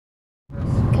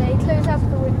close up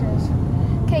the windows.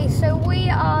 Okay, so we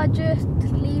are just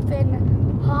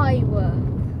leaving Highworth.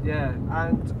 Yeah,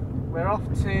 and we're off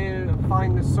to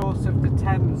find the source of the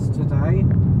Thames today,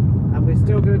 and we're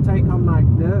still going to take our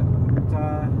magnet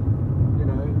and, you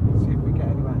know, see if we get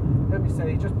anywhere. Let me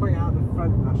see, just point it out the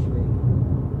front, Ashley.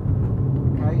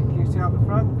 Okay, can you see out the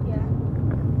front? Yeah.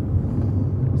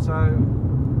 So,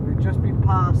 we've just been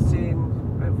passing,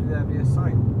 hopefully there'll be a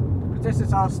sign. But this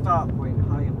is our start point,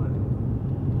 Highworth.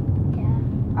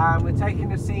 Yeah. And we're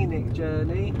taking a scenic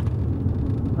journey.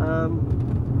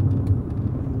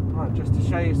 Right, just to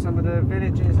show you some of the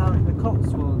villages out in the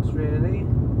Cotswolds, really.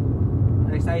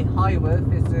 They say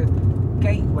Highworth is the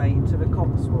gateway to the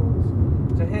Cotswolds.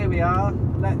 So here we are,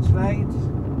 Lechlade.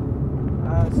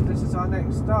 So this is our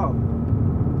next stop.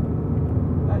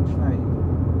 Lechlade.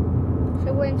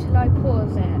 So when shall I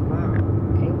pause it? Wow.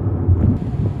 Okay.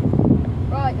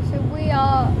 Right, so we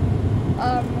are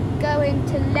going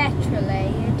to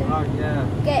Lechlade. Right, yeah.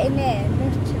 Getting in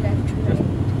to Lechlade.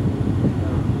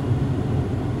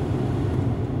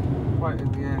 Quite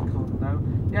in the aircon now.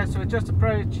 Yeah, so we're just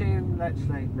approaching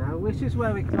Lechlade now, which is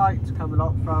where we'd like to come a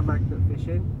lot for our magnet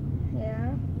fishing.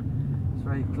 Yeah. It's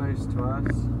very close to us.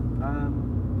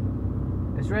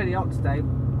 It's really hot today.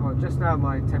 Well, just now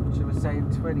my temperature was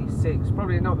saying 26.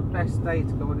 Probably not the best day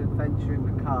to go on an adventure in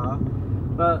the car,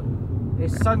 but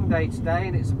it's Sunday today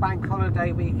and it's a bank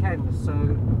holiday weekend, so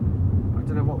I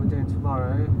don't know what we're doing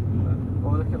tomorrow. But,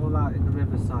 oh, look at all that in the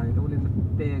riverside, all in the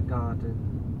beer garden.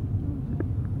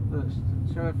 Look,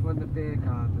 show everyone the beer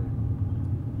garden.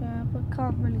 Yeah, but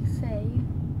can't really see.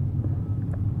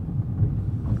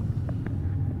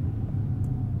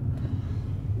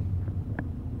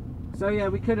 So yeah,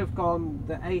 we could have gone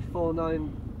the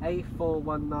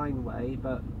A419 way,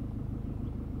 but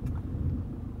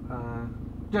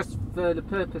just for the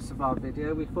purpose of our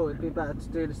video, we thought it'd be better to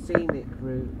do the scenic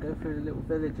route, go through the little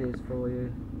villages for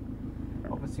you.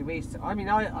 Obviously, I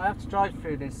have to drive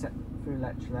through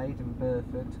Lechlade and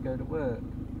Burford to go to work.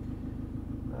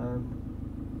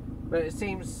 But it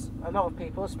seems a lot of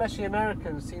people, especially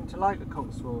Americans, seem to like the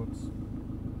Cotswolds.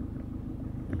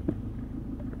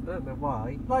 I don't know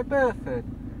why. Like Burford,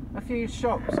 a few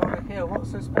shops on the hill. What's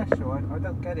so special? I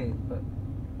don't get it, but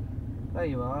there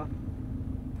you are.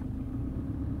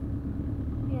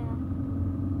 Yeah.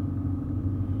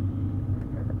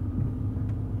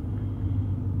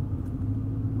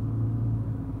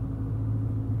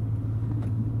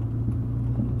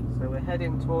 So we're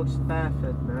heading towards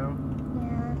Burford now.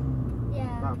 Yeah.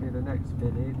 Yeah. That'll be the next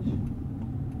village.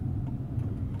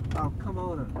 Oh, come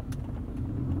on.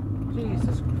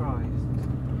 Jesus Christ.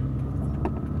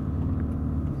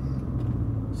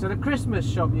 So the Christmas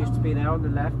shop used to be there on the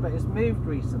left, but it's moved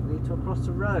recently to across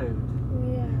the road.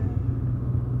 Yeah.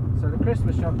 So the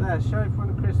Christmas shop there, show everyone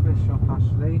the Christmas shop,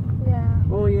 Ashley.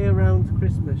 Yeah. All year round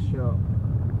Christmas shop.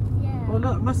 Yeah. Oh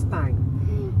look, Mustang.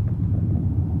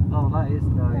 Oh, that is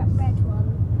nice. That red one.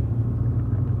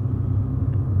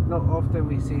 Not often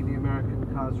we see the American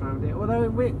cars around here. Although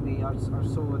in Whitney, I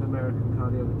saw an American car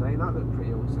the other day, and that looked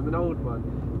pretty awesome. An old one.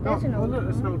 There's an old look,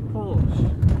 there's an one. old Porsche.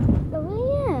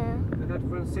 Oh yeah. Did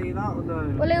everyone see that or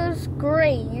no? Well, it was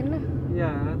green.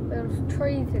 Yeah. There was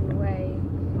trees in the way.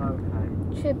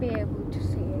 Okay. Should be able to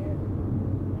see it.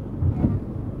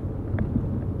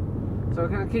 So we're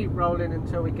going to keep rolling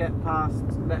until we get past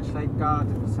Lechlade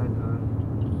Garden Centre.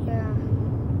 Yeah.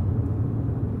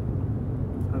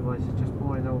 Otherwise it's just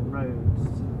boring old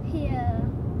roads. Yeah.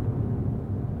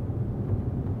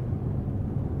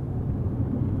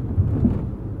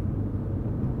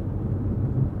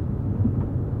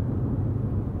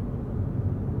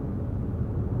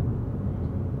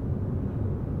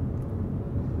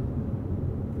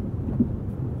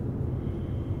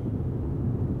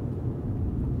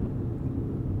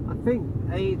 I think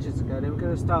ages ago they were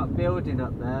going to start building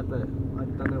up there, but I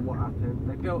don't know what happened.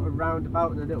 They built a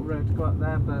roundabout and a little road to go up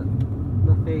there, but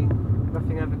nothing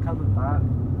ever come of that.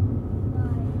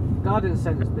 Right. Garden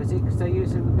Centre's busy because they're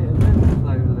using a bit of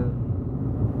overflow.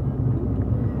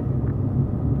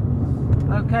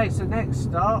 Look. Okay, so next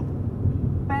stop,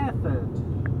 Burford.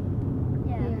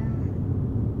 Yeah.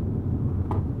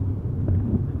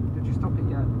 Did you stop it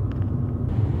yet?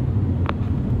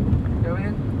 Go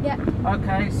in? Yeah.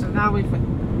 Okay, so now we've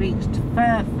reached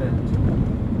Fairford.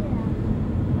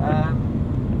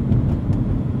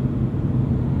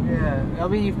 Yeah, I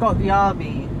mean you've got the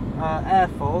Army Air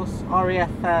Force, RAF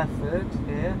Fairford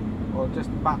here, or just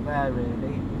back there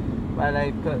really, where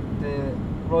they put the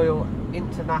Royal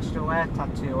International Air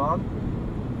tattoo on.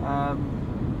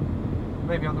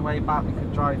 Maybe on the way back we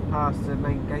could drive past the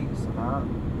main gates of that,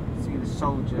 see the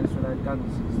soldiers with their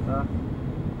guns and stuff.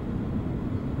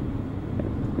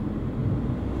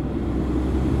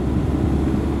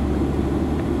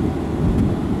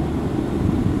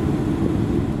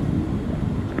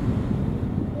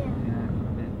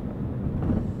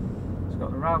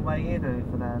 way in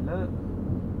over there, look.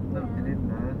 Never been in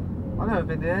there. I've never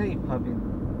been in any pub in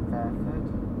Fairford.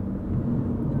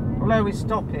 Although we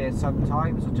stop here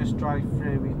sometimes or just drive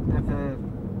through, we've never...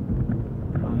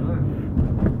 I don't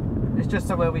know. It's just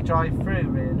somewhere we drive through,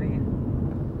 really.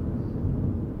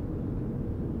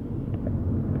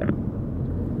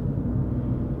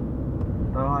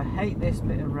 Oh, I hate this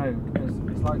bit of road because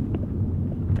it's like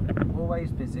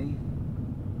always busy.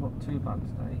 Not too bad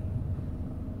today.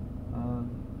 God,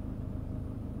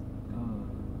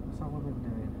 what's that woman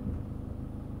doing?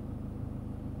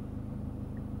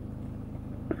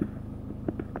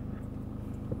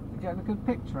 You getting a good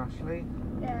picture, Ashley?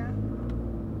 Yeah.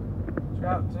 Do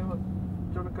you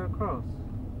want to go across?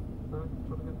 No? Do you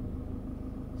want to go?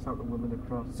 Let's help the woman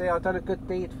across. See, I've done a good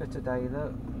deed for today,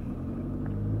 look.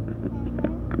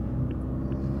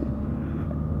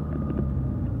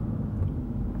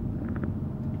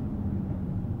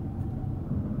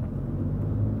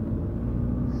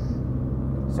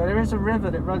 So there is a river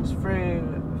that runs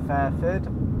through Fairford.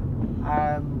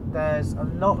 There's a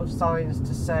lot of signs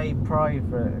to say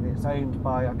private, and it's owned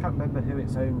by, I can't remember who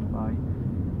it's owned by.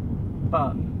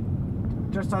 But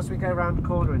just as we go around the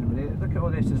corner in a minute, look at all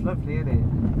this, it's lovely, isn't it?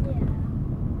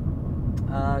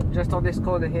 Yeah. Just on this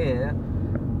corner here,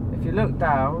 if you look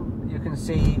down, you can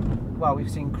see, well,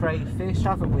 we've seen crayfish,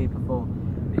 haven't we, before?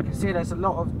 You can see there's a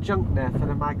lot of junk there for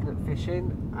the magnet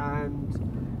fishing, and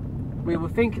we were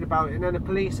thinking about it, and then a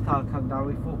police car come down,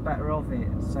 we thought better of it,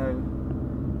 so...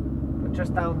 But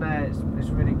just down there, it's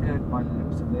really good by the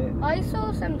looks of it. I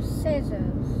saw some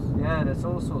scissors. Yeah, there's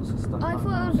all sorts of stuff. I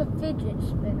thought it was a fidget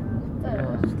spinner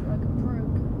first, like a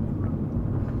broken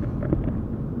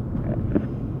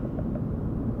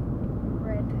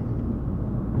red.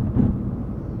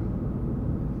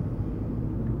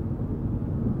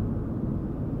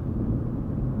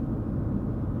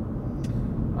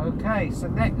 Okay, so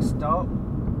next stop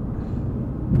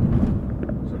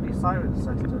should be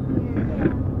Cirencester.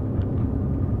 Yeah.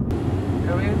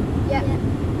 Go in? Yep.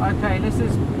 Okay, this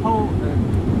is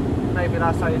Portland. Maybe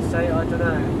that's how you say it, I don't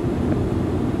know.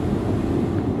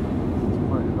 Let's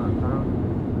write that down.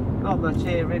 Not much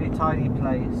here, really tiny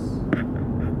place.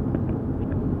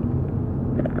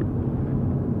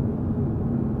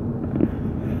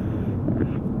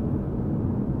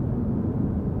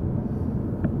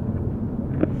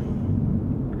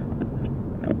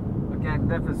 Again,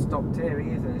 never stopped here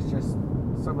either, it's just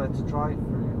somewhere to drive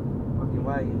through on your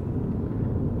way.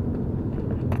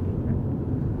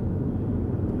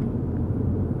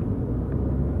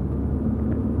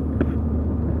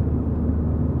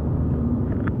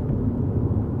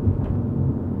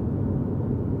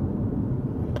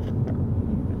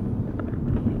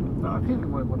 I think we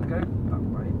might want to go that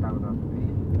way, down Abbey.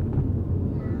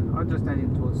 I'm just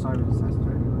heading towards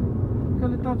Cirencester anyway. Look at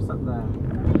the doves up there.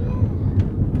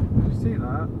 Did you see that?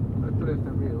 I don't know if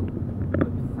they're real. But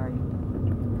fake.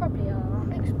 Probably are.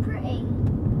 Looks pretty.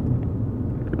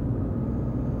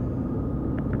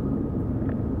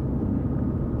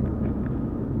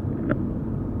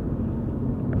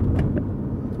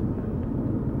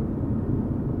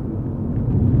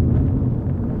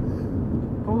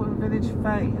 Portland Village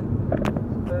Fair.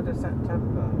 3rd of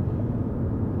September.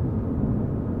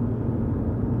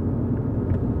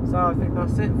 So I think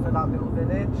that's it for that little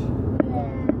village.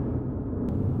 Yeah.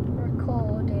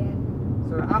 Recording.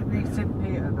 So Abbey St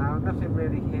Peter now, nothing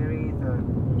really here either.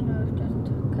 No, it's just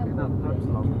a couple That of pub's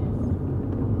long. villages.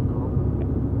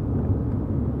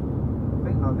 I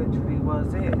think that literally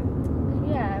was it.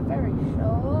 Yeah, very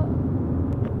short.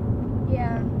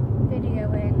 Yeah,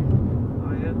 videoing.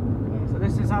 Oh yeah? So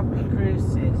this is Abbey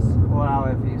Cruises, or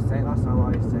however you say it, that's how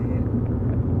I say it.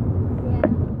 Yeah.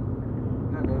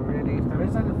 I don't know really if there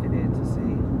is anything here to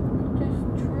see. Just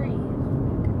trees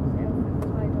we can see on the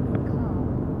side of the car.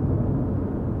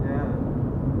 Yeah.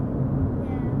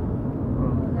 Yeah.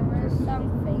 Well, There is just-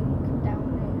 something down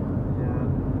there. Yeah,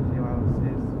 a few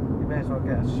houses. You may as well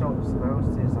get a shot of some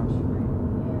houses actually.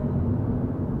 Yeah.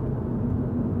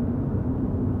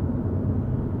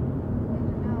 There's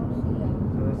an house here.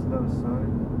 So there's another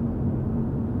sign.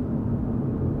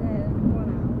 There's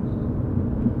one house.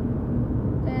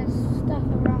 There's stuff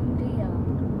around here.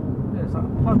 There's that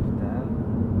pub there.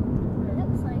 It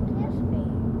looks like Yesby.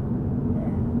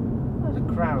 Yeah. The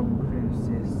Crown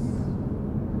Cruises.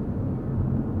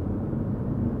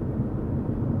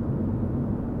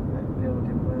 That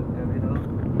building work going on.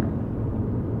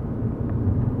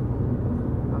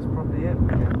 That's probably it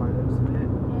again by those of it.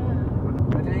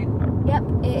 Ready? Yep,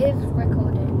 it is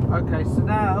recording. Okay, so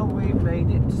now we've made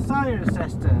it to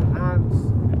Cirencester and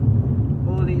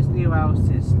all these new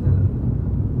houses. Look.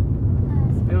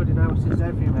 That's Building houses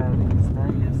everywhere these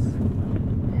days.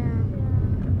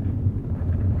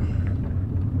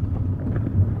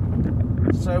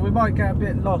 So we might get a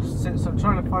bit lost since I'm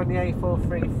trying to find the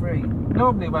A433.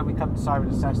 Normally when we come to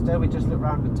Cirencester we just look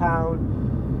around the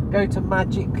town, go to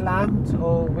Magic Land,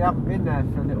 or we haven't been there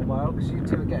for a little while because you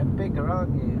two are getting bigger,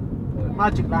 aren't you? Yeah.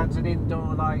 Magic Land's an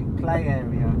indoor like play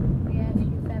area. Yeah, if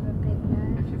you've ever been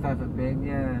there. If you've ever been,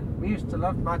 yeah. We used to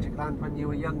love Magic Land when you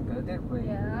were younger, didn't we?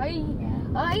 Yeah,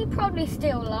 I probably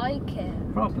still like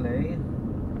it. Probably.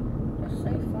 It's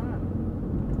so fun.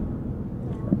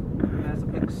 There's a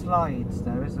big slides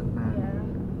there, isn't there? Yeah,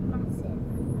 massive.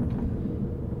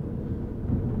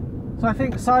 So I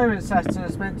think Cirencester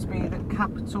is meant to be the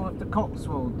capital of the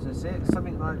Cotswolds, is it?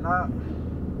 Something like that?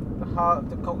 The heart of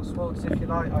the Cotswolds, if you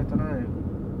like, I don't know.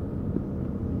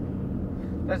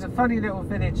 There's a funny little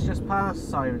village just past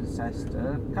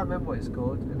Cirencester, can't remember what it's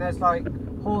called, and there's like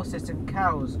horses and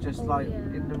cows just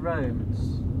in the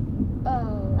roads.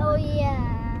 Oh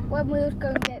yeah. When we was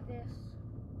going to get this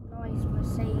nice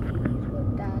Mercedes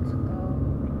with Dad's car,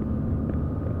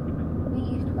 we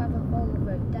used to have a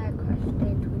Volvo. Dad crashed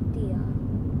into a deer.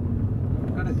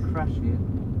 Good at crashing.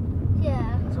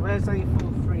 Yeah. So where's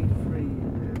A433?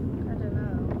 I don't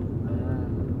know.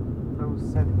 From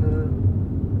centre,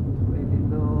 really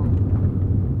north.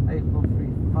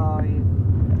 A435.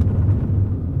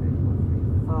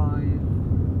 A435.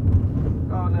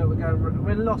 Oh no,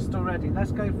 we're lost already.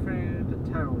 Let's go through the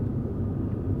town.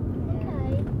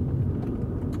 Okay.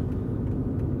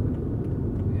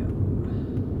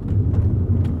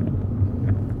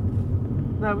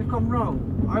 No, we've gone wrong.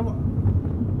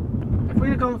 If we'd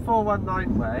have gone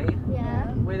 419 way,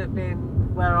 Yeah. we'd have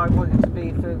been where I wanted to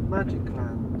be for Magic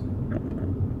Land.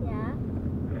 Yeah.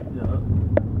 Yeah.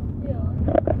 Yeah.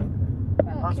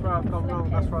 That's where I've gone wrong,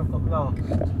 that's where I've got lost.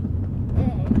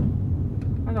 Yeah.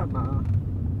 I don't matter.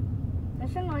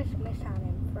 There's a nice mishap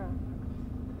in front.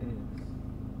 It is.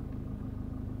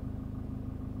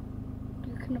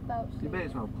 You can about You may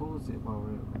as well pause it while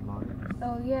we're live.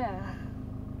 Oh yeah.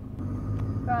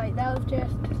 Right, that was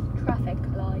just traffic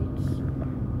lights.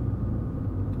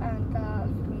 And I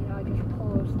just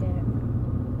paused it.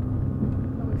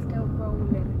 But we're still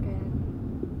rolling again.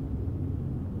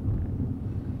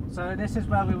 So this is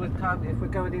where we would come if we're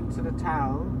going into the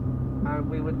town, and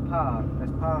we would park.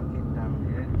 There's parking down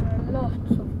here. There are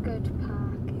lots of good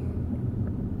parking.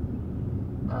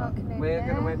 Parking in We're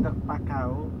there. going to end up back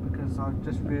out because I've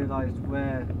just realised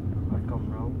where I've gone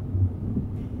wrong.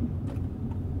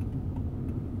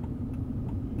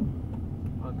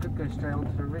 I could go straight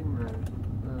onto the ring road.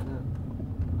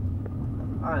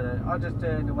 I don't know. I'll just do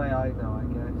it the way I know, I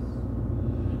guess.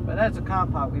 But there's a car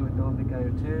park we would normally go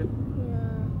to.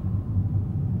 Yeah.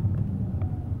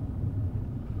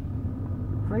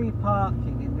 Free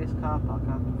parking in this car park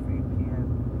after 3 p.m.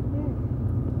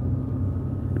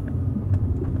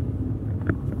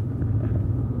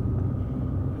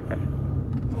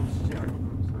 Oh shit, I'm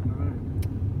outside the road.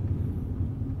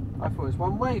 I thought it was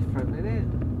one way for a minute.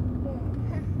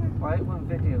 Wait, one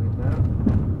video in now.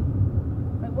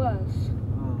 It was.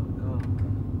 Oh god.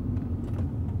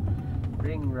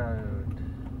 Ring Road.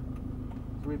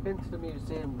 So we've been to the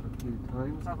museum a few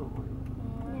times, haven't we?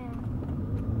 Yeah.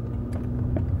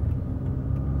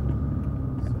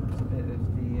 So it's a bit of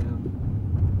the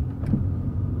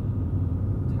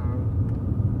town.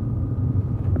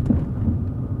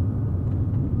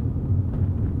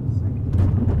 Second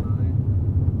line.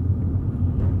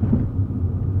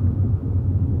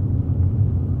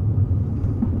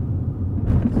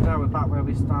 So now we're back where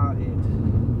we started.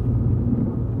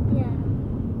 Yeah.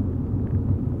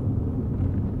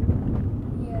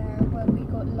 Yeah, where we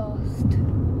got lost.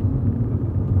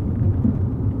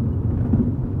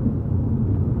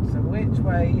 So which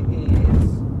way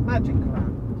is Magic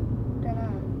Land? Dunno.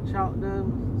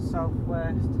 Cheltenham,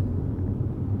 southwest.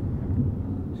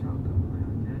 Cheltenham way,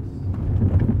 I guess.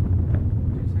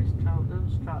 Did you say Cheltenham,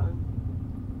 Stratton?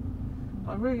 I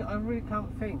really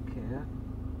can't think here.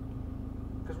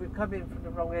 Because we've come in from the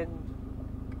wrong end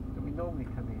that we normally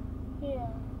come in. Yeah.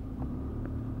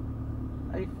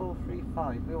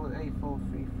 A435, we want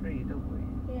A433, don't we?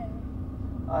 Yeah.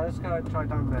 Let's go and try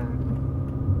down there.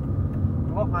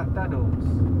 We want McDonald's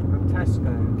and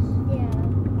Tesco's. Yeah.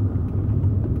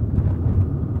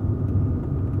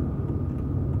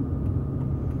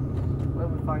 When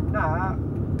we find that,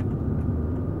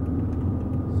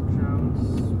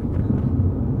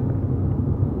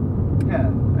 yeah,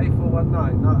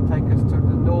 A419, that'll take us to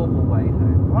the normal way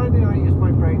home. Why didn't I use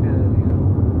my brain earlier?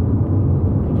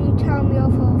 Could you tell me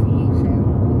off of using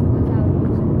or without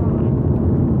using mine?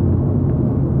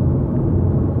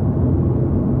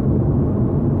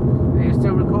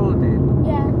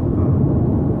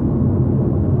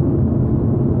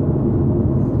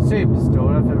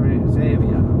 store, other routes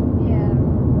area. Yeah.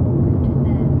 Go to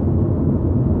there.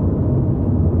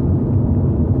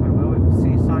 Oh, well, we can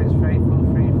see signs for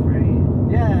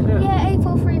 8433. Yeah, look. Yeah,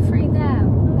 8433 there.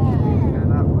 Go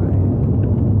that way.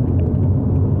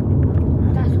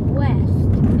 That's west.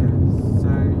 Yeah,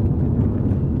 so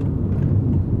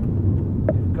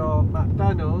you've got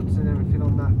McDonald's and everything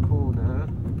on that corner.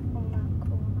 On that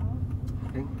corner. I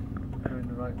think you're in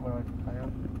the right where I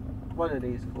found. One of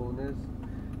these corners.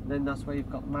 And then that's where you've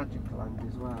got Magic Land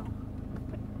as well.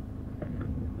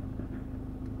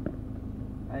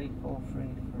 8433.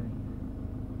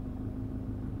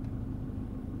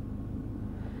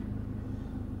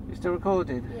 You still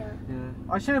recording? Yeah. Yeah.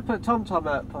 I should have put TomTom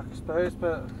up, I suppose,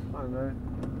 but I don't know.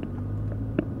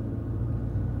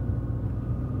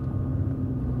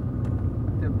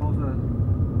 Didn't bother.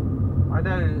 I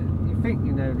know you think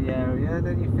you know the area, and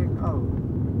then you think, oh,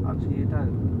 actually you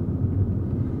don't.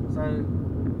 So here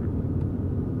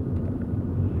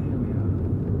we are.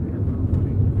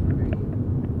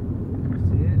 Can you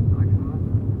see it? I can't.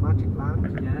 Magic Land,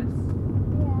 yes.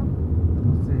 Yeah.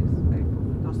 What's this?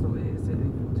 That's not it, is it?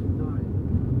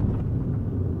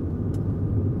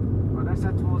 8429. Right, let's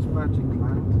head towards Magic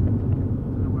Land. I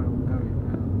don't know where we're going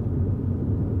now.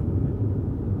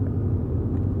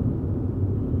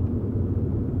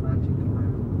 Magic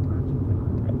Land, Magic Land,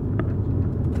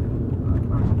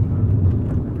 Magic Land.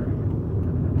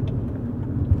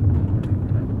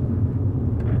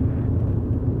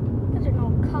 There's an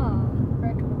old car.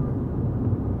 Red one.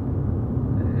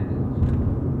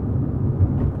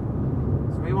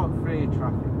 So we want free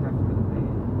traffic, definitely.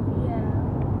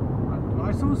 Yeah.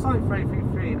 I saw a sign for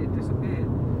 833 and it disappeared.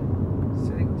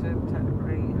 Sillington,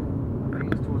 Tetbury. I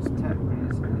think it's towards Tetbury,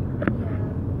 isn't it? Yeah.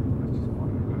 Let's just follow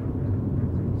it.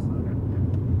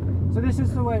 So this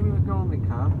is the way we would normally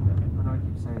come, and I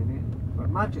keep saying it. But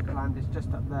Magic Land is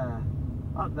just up there.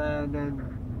 Up there, and then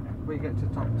we get to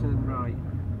top turn right.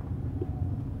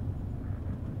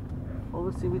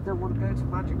 Obviously we don't want to go to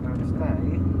Magic Land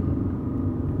today.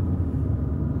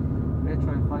 We're going to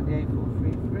try and find the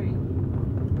 8433,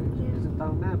 which isn't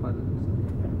down there by the looks of it.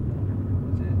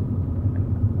 Is it?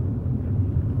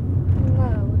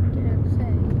 No, it didn't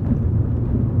say.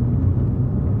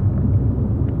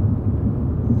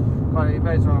 Right, it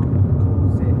goes around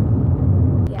towards it.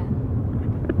 Yeah.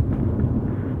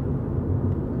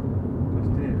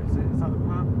 Just here, is it? Is that the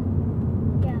pub?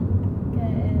 Yeah.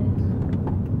 Good.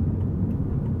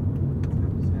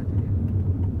 Never said it.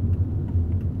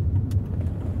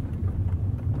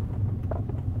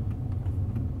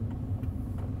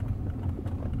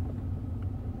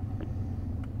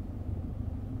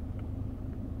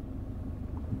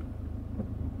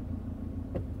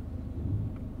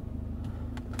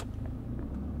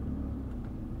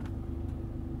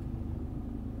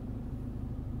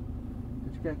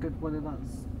 Did you get a good one of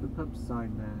that's the pub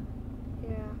sign there?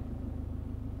 Yeah.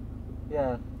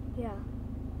 Yeah. Yeah.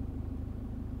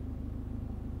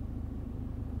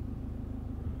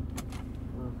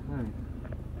 Okay.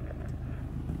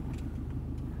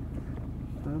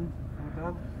 Done? All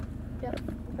done? Yep.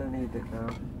 Don't need it now.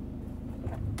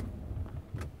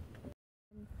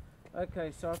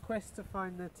 Okay, so our quest to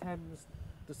find the Thames,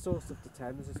 the source of the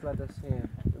Thames, has led us here.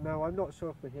 Now I'm not sure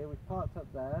if we're here. We've parked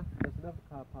up there. There's another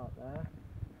car parked there.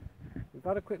 We've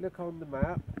had a quick look on the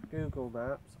map, Google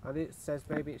Maps, and it says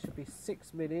maybe it should be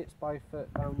 6 minutes by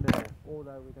foot down there,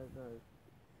 although we don't know.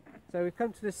 So we've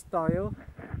come to this stile.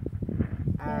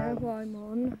 Yeah, what I'm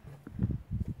on.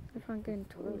 If I'm going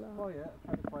It's taller. quiet,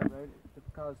 kind of quiet road. The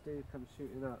cars do come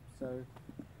shooting up, so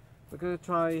we're going to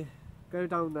try go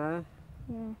down there.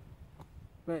 Yeah.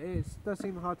 But it does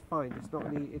seem hard to find. It's not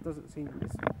any. It doesn't seem.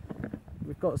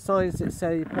 We've got signs that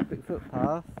say public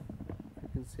footpath. You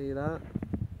can see that,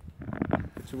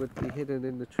 which would be hidden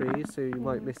in the trees, so you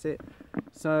might miss it.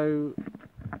 So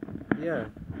yeah,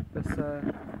 let's have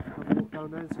a walk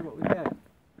down there and see what we get.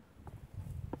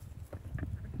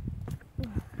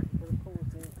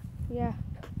 Yeah.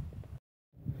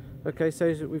 Okay,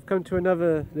 so we've come to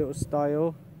another little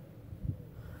stile,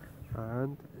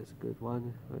 and it's a good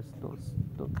one. It's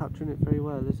not capturing it very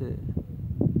well, is it?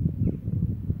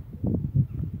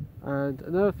 And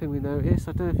another thing we noticed,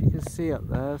 I don't know if you can see up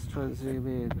there. Let's try and zoom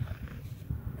in.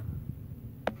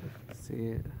 I can see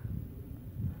it.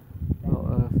 A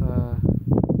lot of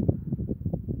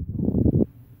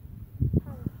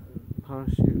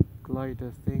parachute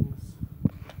glider things.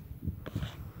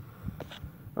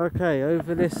 Okay,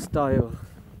 over this stile.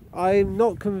 I'm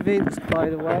not convinced, by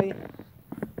the way,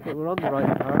 that we're on the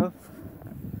right path.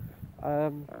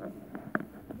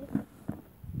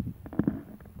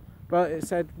 But it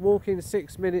said walking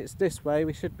 6 minutes this way,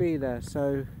 we should be there.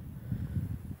 So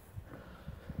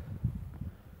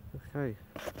Okay.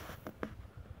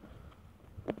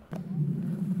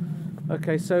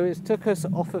 Okay, so it's took us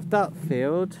off of that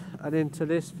field and into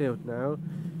this field now.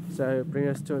 So bring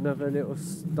us to another little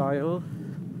stile.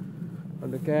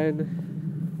 And again,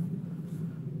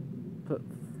 put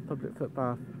public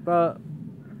footpath. But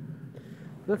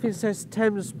nothing says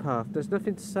Thames path. There's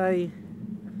nothing to say.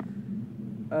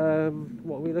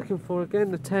 What are we looking for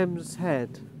again? The Thames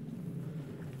head.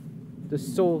 The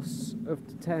source of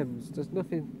the Thames. There's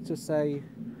nothing to say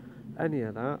any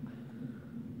of that.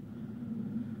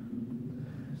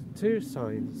 Two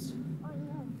signs. Oh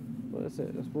no. What is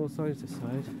it? There's more signs this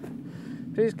side.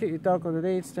 Please keep your dog on the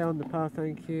lead, stay on the path,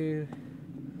 thank you.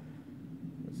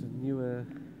 That's a newer. I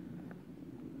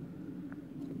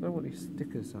don't know what these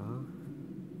stickers are.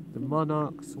 The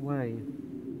Monarch's Way.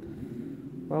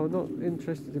 Well, we're not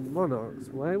interested in Monarch's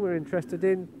Way, we're interested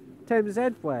in Thames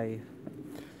Head Way.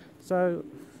 So,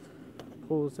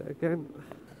 pause it again.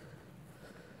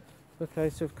 Okay,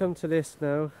 so we've come to this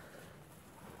now.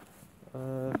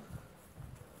 It's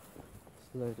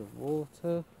a load of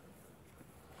water.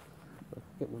 I can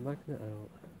get my magnet out.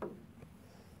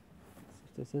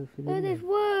 See if there's anything in There's there.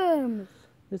 worms.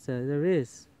 Is there? There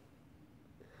is.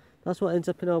 That's what ends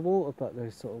up in our water butt,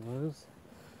 those sort of worms.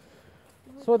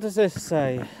 So what does this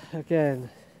say?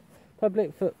 Again,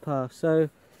 public footpath. So,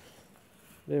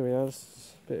 there we are,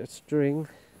 it's a bit of string.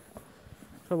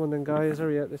 Come on then guys,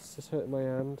 hurry up, this is just hurting my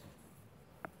hand.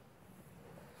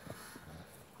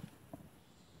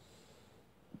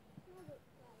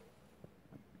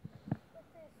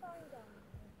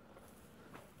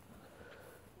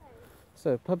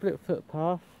 So, public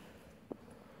footpath.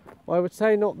 Well, I would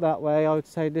say not that way, I would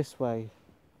say this way.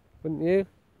 Wouldn't you?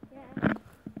 Yeah.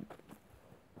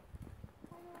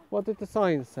 What did the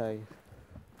sign say?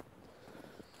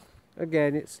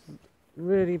 Again, it's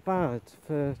really bad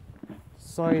for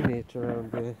signage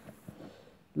around here.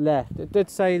 Left. It did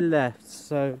say left,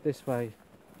 so this way.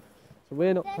 So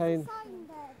we're not paying.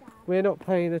 We're not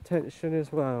paying attention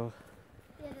as well.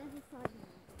 Yeah, there's a sign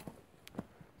there.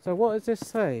 So what does this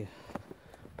say?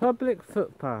 Public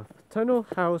footpath. Tunnel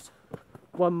House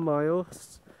 1 mile.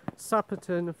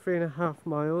 Sapperton 3.5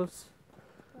 miles.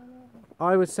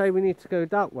 I would say we need to go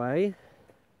that way.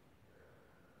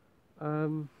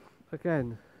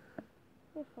 Again.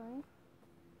 This way.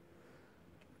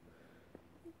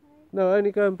 No,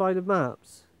 only going by the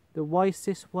maps. The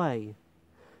Wysis Way.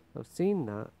 I've seen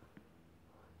that.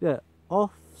 Yeah,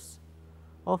 Offers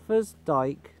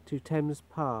Dyke to Thames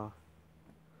Path.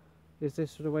 Is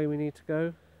this the way we need to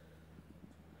go?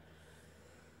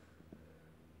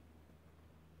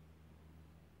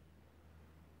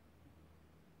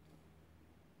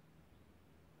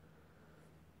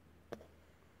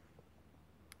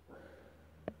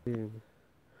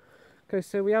 Okay,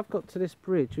 so we have got to this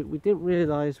bridge we didn't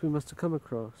realise we must have come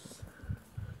across.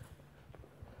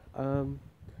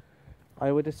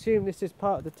 I would assume this is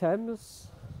part of the Thames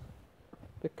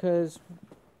because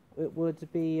it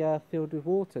would be filled with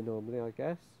water normally, I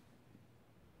guess.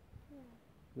 Yeah.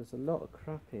 There's a lot of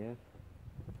crap here.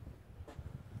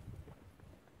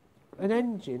 An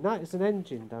engine, that is an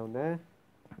engine down there.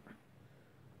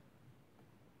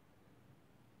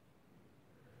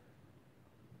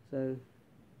 So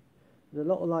there's a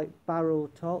lot of like barrel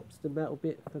tops, the metal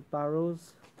bit for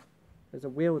barrels. There's a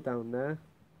wheel down there.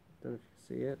 Don't know if you can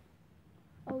see it.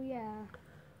 Oh yeah.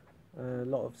 A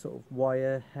lot of sort of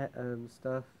wire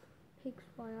stuff. Pig's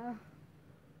wire.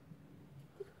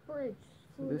 This bridge.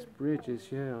 So this bridge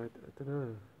is, yeah, I don't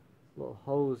know. A lot of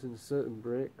holes in certain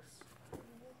bricks.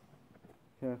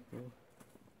 Careful.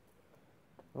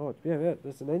 Oh, yeah,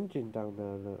 there's an engine down there,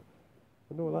 look.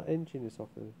 I wonder what that engine is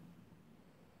off of.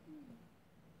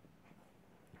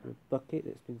 A bucket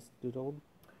that's been stood on.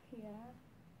 Yeah.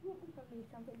 Probably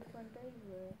something to run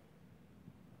over it.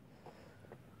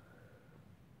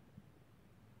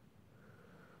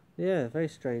 Yeah, very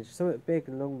strange. Something big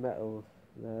and long metal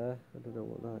there. I don't know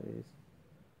what that is.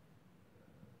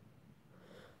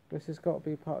 This has got to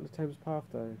be part of the Thames Path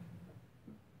though.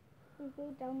 We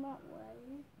go down that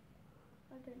way.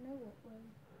 I don't know what way.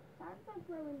 That's like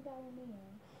going down here.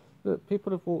 Look,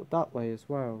 people have walked that way as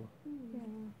well.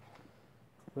 Yeah.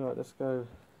 Right, let's go.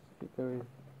 Keep going.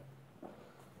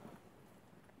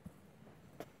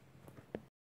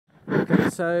 Okay,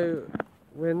 so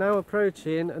we're now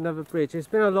approaching another bridge. It's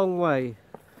been a long way.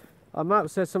 Our map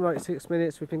says something like 6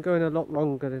 minutes. We've been going a lot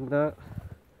longer than that.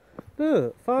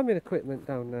 Look, farming equipment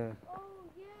down there. Oh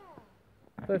yeah.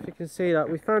 I don't know if you can see that.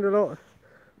 We found a lot.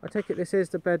 I take it this is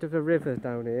the bed of a river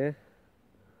down here.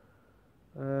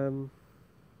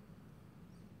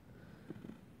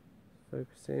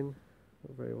 Focusing.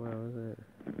 Not very well, is it?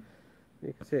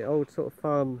 You can see old sort of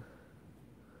farm.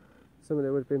 Something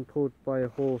that would have been pulled by a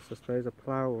horse, I suppose, a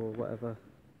plough or whatever.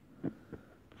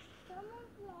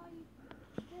 Someone's like,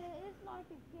 there is like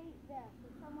a gate there, so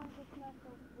someone just must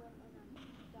have went in and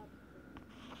dubbed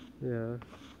it. Yeah.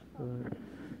 Right.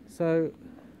 So,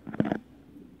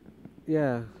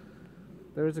 yeah,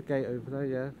 there is a gate over there,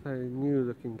 yeah, very new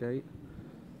looking gate.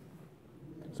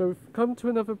 So we've come to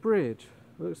another bridge.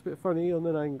 It looks a bit funny on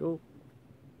an angle.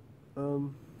 I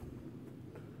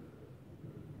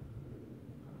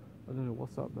don't know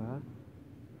what's up there.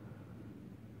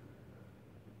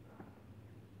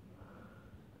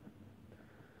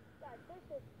 Dad, this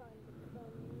is kind of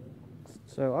funny.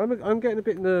 So I'm getting a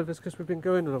bit nervous because we've been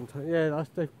going a long time. Yeah,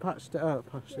 they've patched it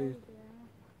up actually.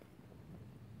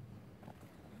 Yeah.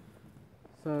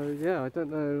 So yeah, I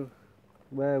don't know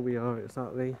where we are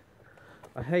exactly.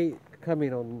 I hate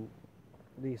coming on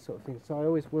these sort of things, so I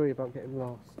always worry about getting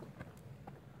lost.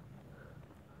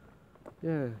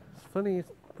 Yeah, it's funny, it's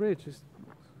bridge.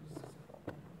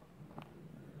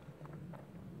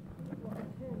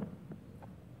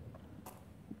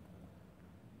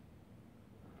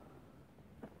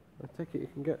 I take it you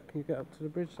can get up to the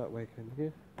bridge that way, can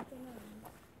you?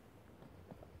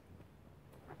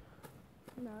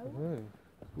 No. I don't know.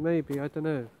 Maybe, I don't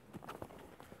know.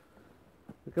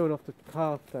 We're going off the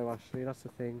path though, actually, that's the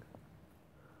thing.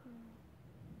 I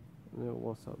don't know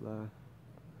what's up there.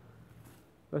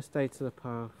 Let's stay to the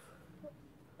path.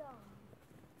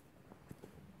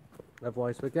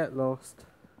 Otherwise we'll get lost.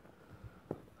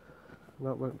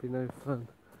 That won't be no fun.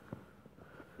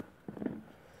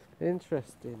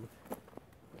 Interesting.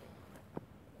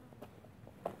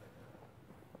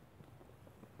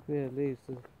 Yeah, it leaves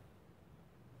the...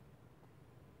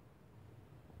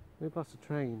 Maybe that's a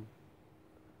train.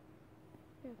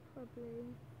 Yeah, probably.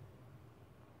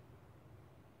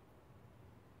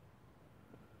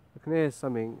 I can hear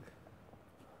something.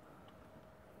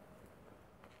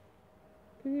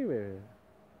 Can you hear it?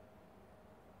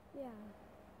 Yeah.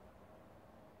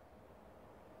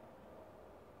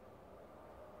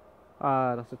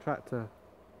 Ah, that's a tractor,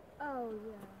 Oh,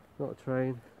 yeah. not a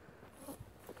train.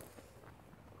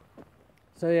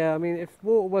 So yeah, I mean, if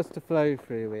water was to flow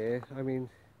through here, I mean,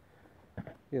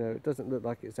 you know, it doesn't look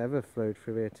like it's ever flowed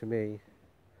through here to me.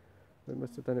 It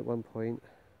must have done at one point.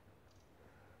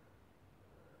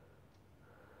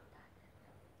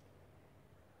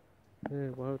 Yeah,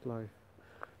 wildlife.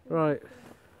 Right.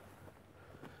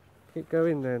 Keep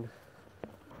going then.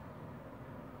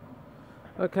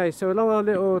 Okay, so along our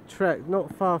little trek,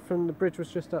 not far from the bridge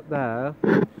was just up there,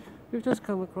 we've just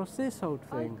come across this old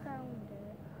thing. I found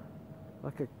it.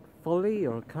 Like a folly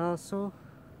or a castle.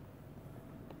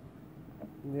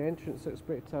 And the entrance looks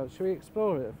bricked out. Shall we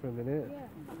explore it for a minute? Yeah.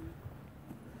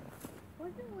 Why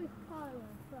don't we follow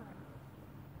first?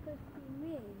 Because for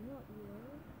me, not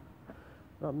you.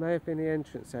 That may have been the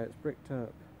entrance there, it's bricked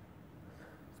up.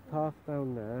 There's a path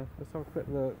down there. Let's have a quick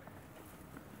look.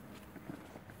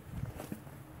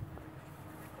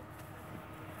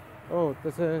 Oh,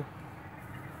 there's a...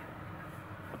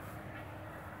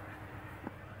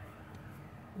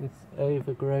 It's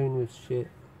overgrown with shit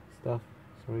stuff.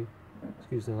 Sorry,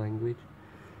 excuse the language.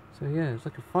 So yeah, it's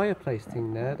like a fireplace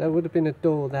thing there. There would have been a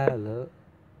door there, look.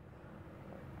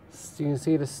 So you can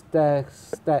see the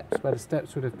steps where the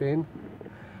steps would have been.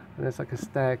 And there's like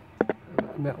a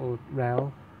metal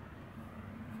rail.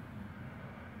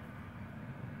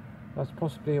 That's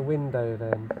possibly a window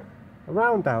then. A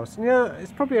roundhouse. You know,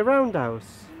 it's probably a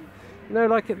roundhouse. You know,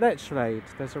 like at Letchford,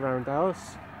 there's a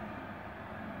roundhouse.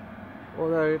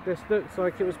 Although this looks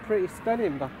like it was pretty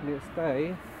stunning back in its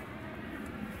day.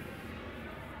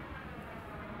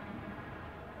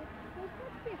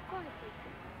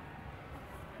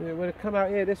 It would have come out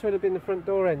here. This would have been the front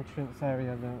door entrance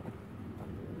area now.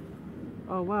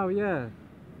 Oh wow, yeah.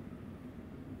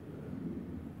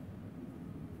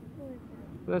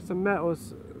 There's some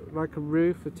metals, like a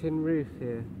roof, a tin roof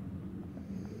here.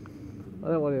 I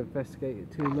don't want to investigate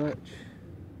it too much.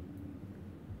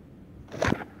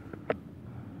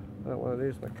 I don't want to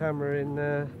lose my camera in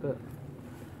there, but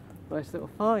nice little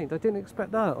find. I didn't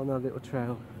expect that on our little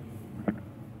trail.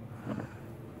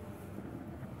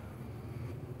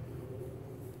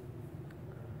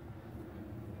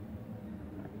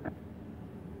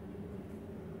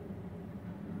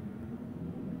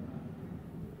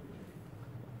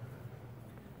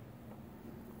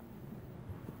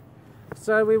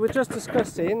 So we were just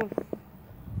discussing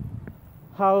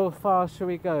how far shall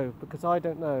we go, because I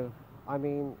don't know. I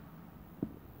mean,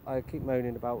 I keep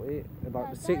moaning about it,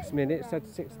 about the 6 minutes, said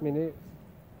 6 minutes,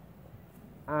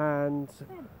 and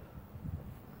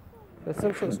There's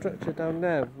some sort of structure down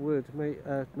there, wood,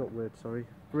 not wood, sorry,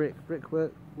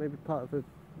 brickwork, maybe part of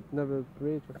another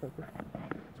bridge or something.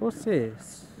 So what's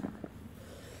this?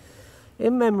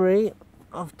 In memory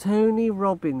of Tony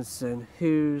Robinson,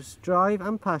 whose drive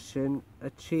and passion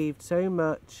achieved so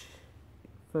much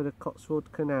for the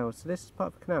Cotswold Canal. So this is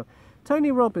part of the canal.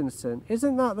 Tony Robinson,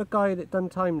 isn't that the guy that done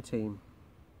Time Team?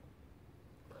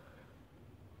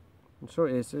 I'm sure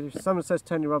it is. If someone says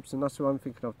Tony Robinson, that's who I'm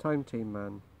thinking of, Time Team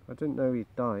man. I didn't know he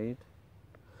died.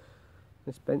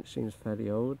 This bench seems fairly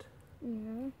old.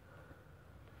 Yeah.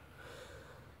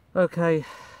 Okay,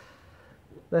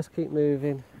 let's keep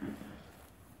moving.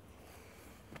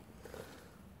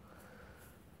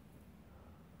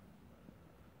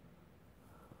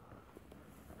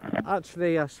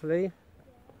 Actually, That is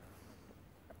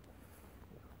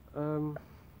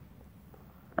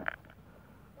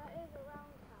a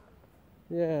roundhouse.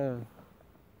 yeah.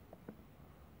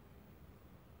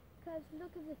 Because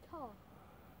look at the top.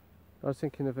 I was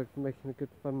thinking of making a good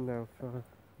thumbnail for a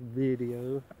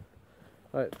video.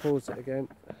 Right, pause it again.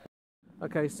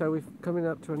 Okay, so we're coming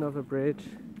up to another bridge.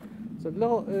 There's a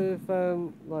lot of,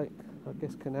 like, I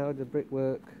guess canal, the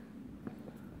brickwork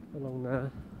along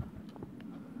there.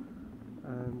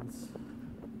 And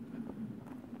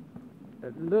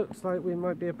it looks like we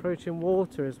might be approaching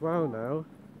water as well now.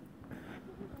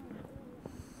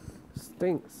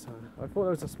 Stinks. I thought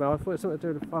there was a smell. I thought it was something to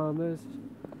do with the farmers.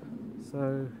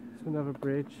 So it's another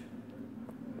bridge,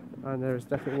 and there is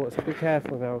definitely water. So be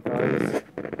careful now, guys.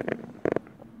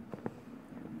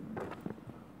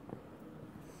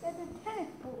 There's a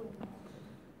tennis ball in there,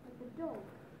 like a dog.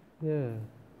 Yeah.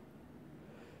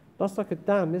 That's like a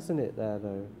dam, isn't it, there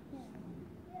though?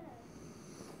 Yeah.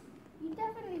 You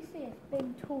definitely see it's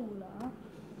been taller.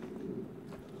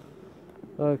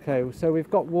 Okay, so we've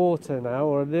got water now,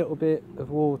 or a little bit of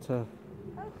water.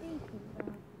 How deep is that?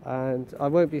 And I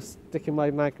won't be sticking my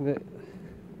magnet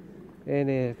in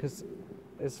here because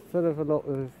it's full of a lot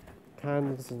of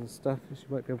cans and stuff, as you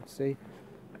might be able to see.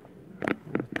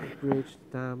 The bridge,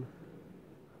 the dam.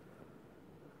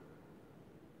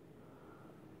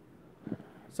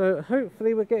 So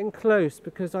hopefully we're getting close,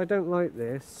 because I don't like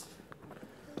this.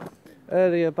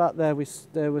 Earlier back there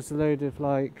there was a load of,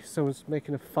 like, someone's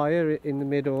making a fire in the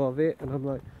middle of it, and I'm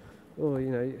like, oh, you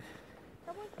know,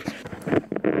 I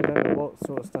don't know what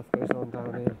sort of stuff goes on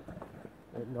down here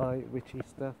at night, witchy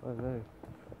stuff, I don't know.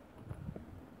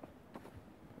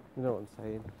 You know what I'm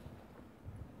saying?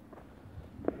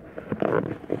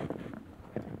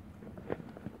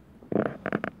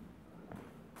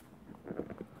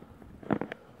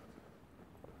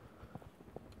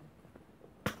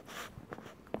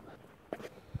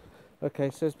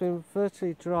 Okay, so it's been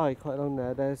virtually dry quite along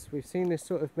there. We've seen this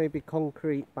sort of maybe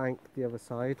concrete bank the other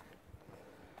side,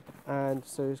 and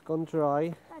so it's gone dry.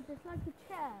 Dad, there's like a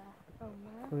chair on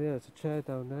there. Oh yeah, there's a chair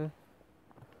down there.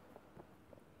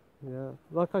 Yeah,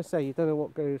 like I say, you don't know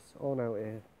what goes on out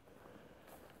here.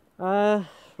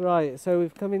 Right, so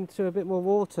we've come into a bit more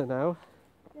water now.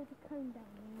 There's a cone down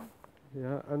there.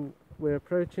 Yeah, and we're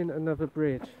approaching another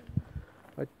bridge.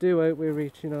 I do hope we're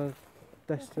reaching our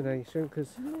destination,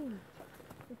 because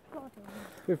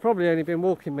we've probably only been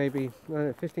walking maybe, I don't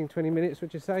know, 15-20 minutes,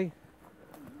 would you say?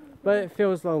 But it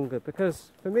feels longer,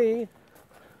 because for me,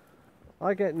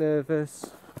 I get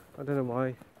nervous. I don't know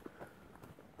why.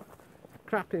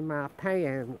 Crap in my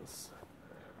pants.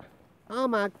 Oh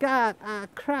my god,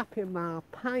 crap in my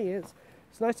pants.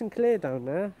 It's nice and clear down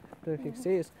there. I don't know if you can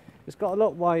see it. It's got a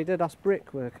lot wider. That's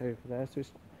brickwork over there, so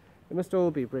it must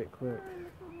all be brickwork.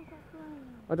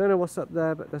 I don't know what's up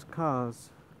there, but there's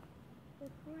cars.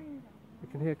 You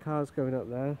can hear cars going up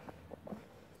there.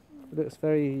 It looks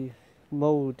very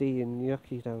mouldy and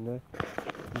yucky down there.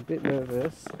 I'm a bit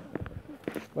nervous.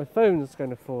 My phone's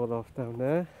going to fall off down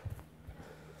there.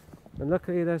 And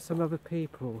luckily there's some other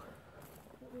people.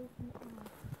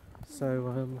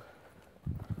 So,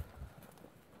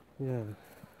 yeah.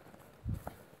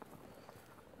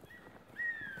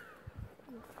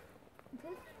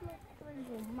 This looks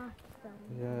like maps down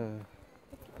Yeah.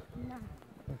 there.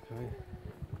 Okay.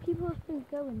 People have been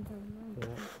going down there.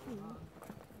 Yeah.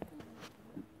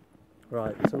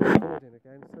 Right, so we're recording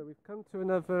again. So we've come to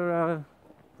another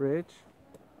bridge.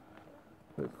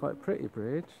 Looks quite a pretty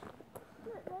bridge.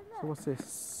 So what's this?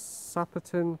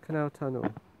 Sapperton Canal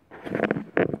Tunnel.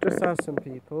 We've just asked some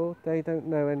people. They don't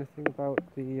know anything about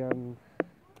the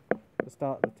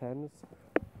start of the Thames.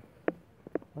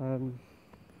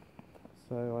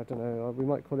 So I don't know. We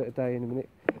might call it a day in a minute.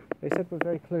 They said we're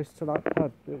very close to that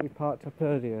pub that we parked up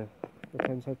earlier, the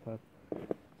Thames Head pub.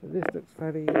 So this looks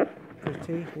very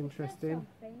pretty, interesting.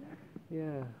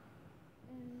 Yeah.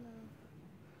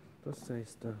 Does say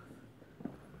stuff.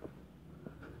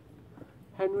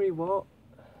 Henry what?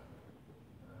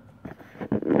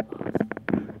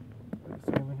 Don't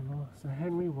say him anymore. So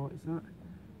Henry what is that?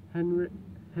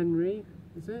 Henry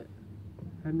is it?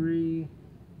 Henry.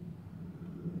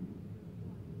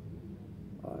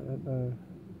 I don't know.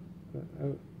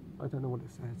 I don't know what it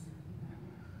says.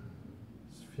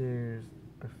 Fuse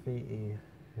graffiti.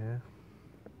 Yeah.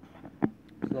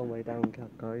 It's a long way down,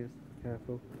 guys. Be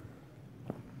careful.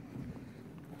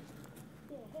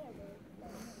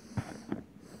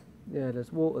 Yeah,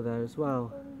 there's water there as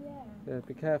well. Oh, yeah,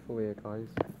 be careful here, guys.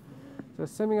 So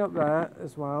swimming up there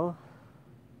as well.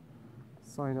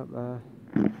 Sign up there.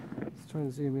 Let's try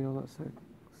and zoom in on that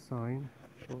sign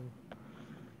for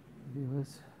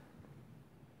viewers.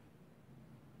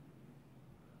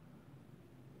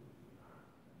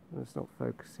 Well, it's not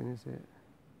focusing, is it?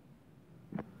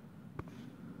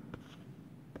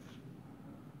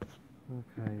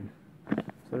 Okay.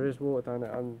 So there is water down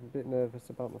there. I'm a bit nervous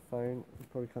about my phone. You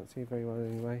probably can't see very well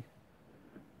anyway.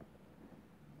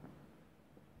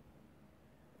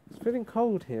 It's feeling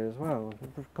cold here as well.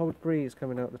 A cold breeze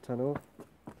coming out the tunnel.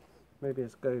 Maybe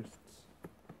it's ghosts.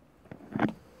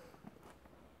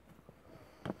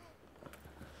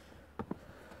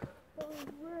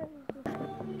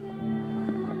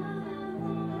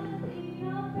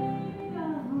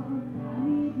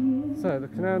 So the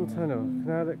canal tunnel,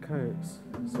 canal at Coats.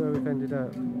 That's where we've ended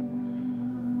up. I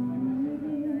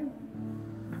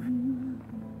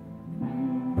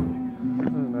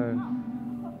don't know.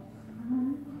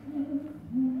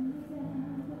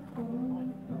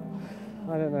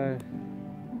 I don't know.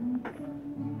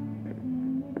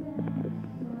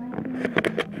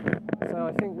 So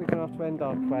I think we're going to have to end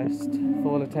our quest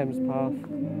for the Thames Path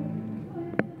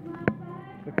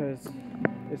because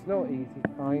it's not easy to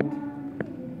find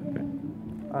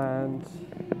and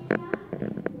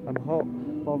I'm hot,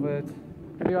 bothered.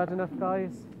 Have you had enough,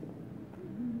 guys?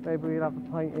 Maybe we'll have a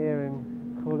pint here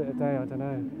and call it a day, I don't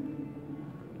know.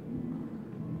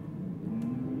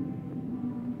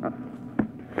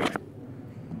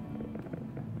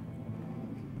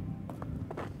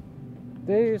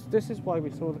 This is why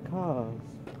we saw the cars.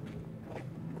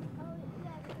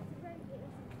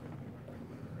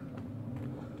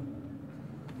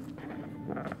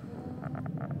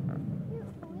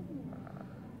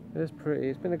 It's pretty.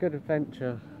 It's been a good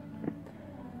adventure.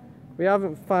 We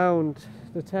haven't found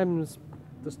the Thames,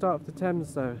 the start of the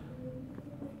Thames though.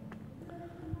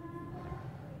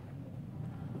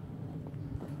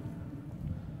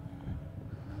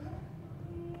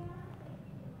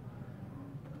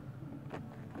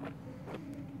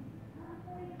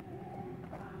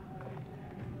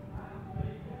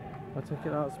 I take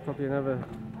it that's probably another.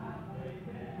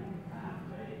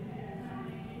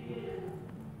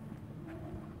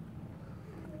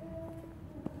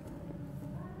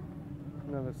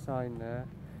 Another sign there.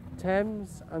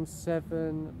 Thames and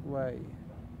Severn Way.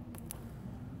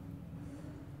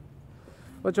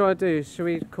 What do you want to do? Shall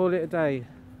we call it a day?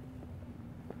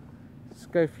 Let's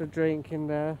go for a drink in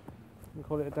there and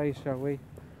call it a day, shall we?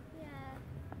 Yeah.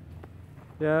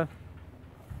 Yeah?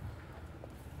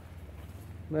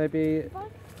 Maybe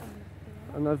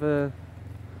another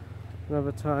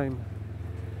time.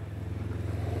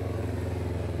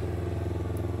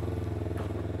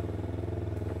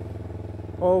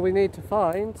 Or we need to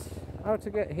find how to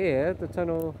get here, the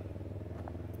tunnel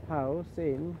house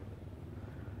in,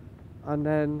 and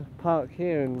then park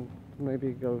here and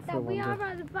maybe go for a wander. We are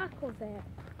at the back of it,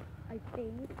 I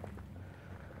think.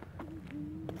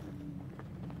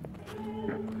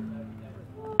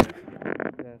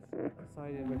 Yes, we've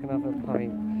decided we're going to have a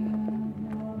pint.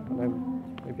 And then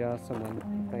maybe ask someone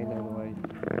if they know the way.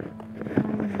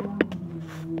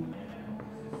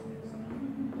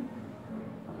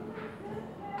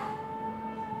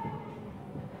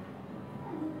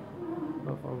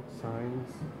 Of old signs.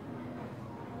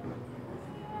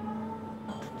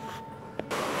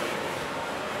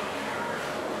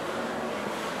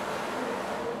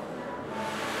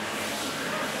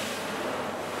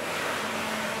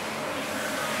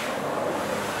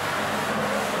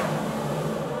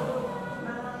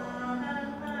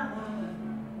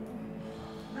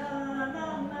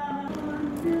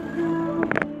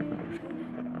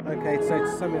 Okay, so to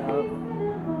sum it up,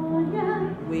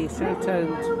 we should have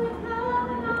turned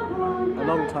a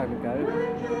long time ago,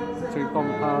 so we've gone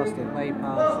past it, way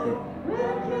past it.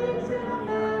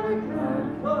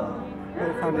 We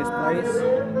found this place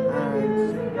and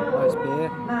nice beer.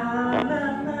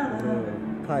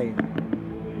 Play.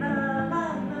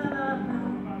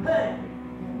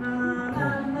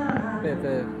 Bit of a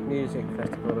music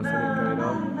festival or something going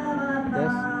on.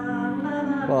 Yes?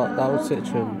 What? Old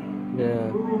Citroen,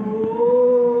 yeah.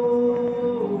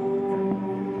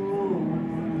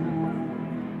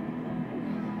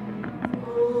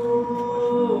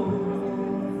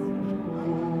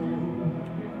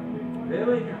 Here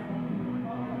we go.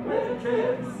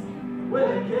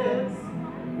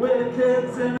 We're the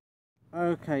kids in.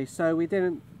 Okay, so we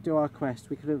didn't do our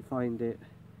quest, we couldn't find it.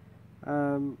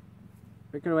 We're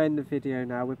going to end the video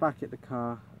now, we're back at the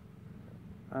car.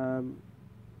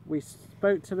 We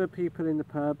spoke to the people in the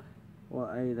pub,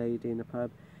 or a lady in the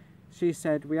pub. She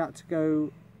said we had to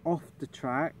go off the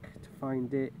track to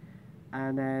find it,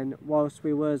 and then whilst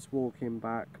we was walking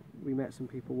back, we met some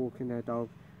people walking their dog,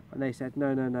 and they said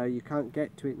no, you can't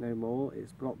get to it no more,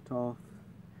 it's blocked off.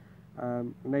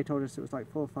 And they told us it was like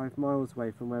 4 or 5 miles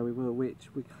away from where we were, which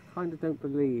we kind of don't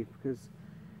believe, because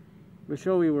we're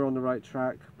sure we were on the right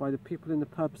track. By the people in the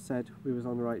pub said we was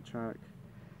on the right track,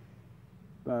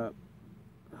 but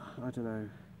I don't know.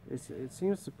 It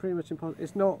seems pretty much impossible.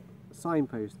 It's not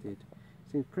signposted.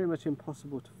 It seems pretty much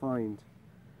impossible to find.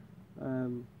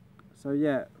 So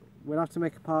yeah, we'll have to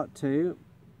make a part 2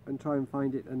 and try and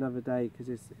find it another day, because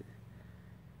it's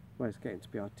getting to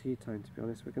be our tea time, to be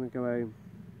honest. We're going to go home,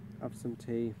 have some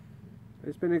tea.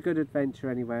 It's been a good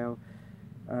adventure anyway.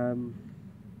 Actually,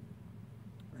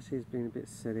 it's been a bit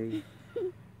silly.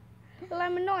 Well,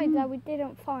 I'm annoyed that we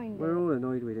didn't find it. We're all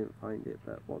annoyed we didn't find it,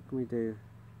 but what can we do?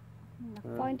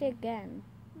 Find it again.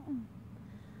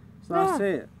 So that's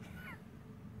it.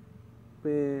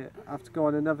 We have to go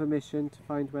on another mission to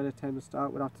find where the Thames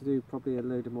start. We'll have to do probably a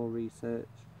load of more research.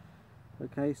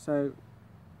 Okay, so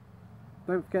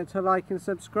don't forget to like and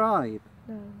subscribe.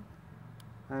 No.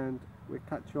 And we'll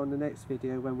catch you on the next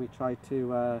video when we try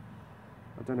to, I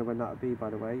don't know when that'll be, by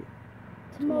the way.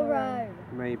 Tomorrow.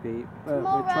 Maybe. But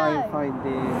we'll try and find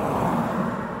it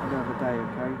another day,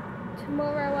 okay?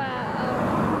 Tomorrow at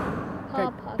Okay,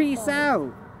 peace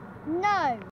out! No!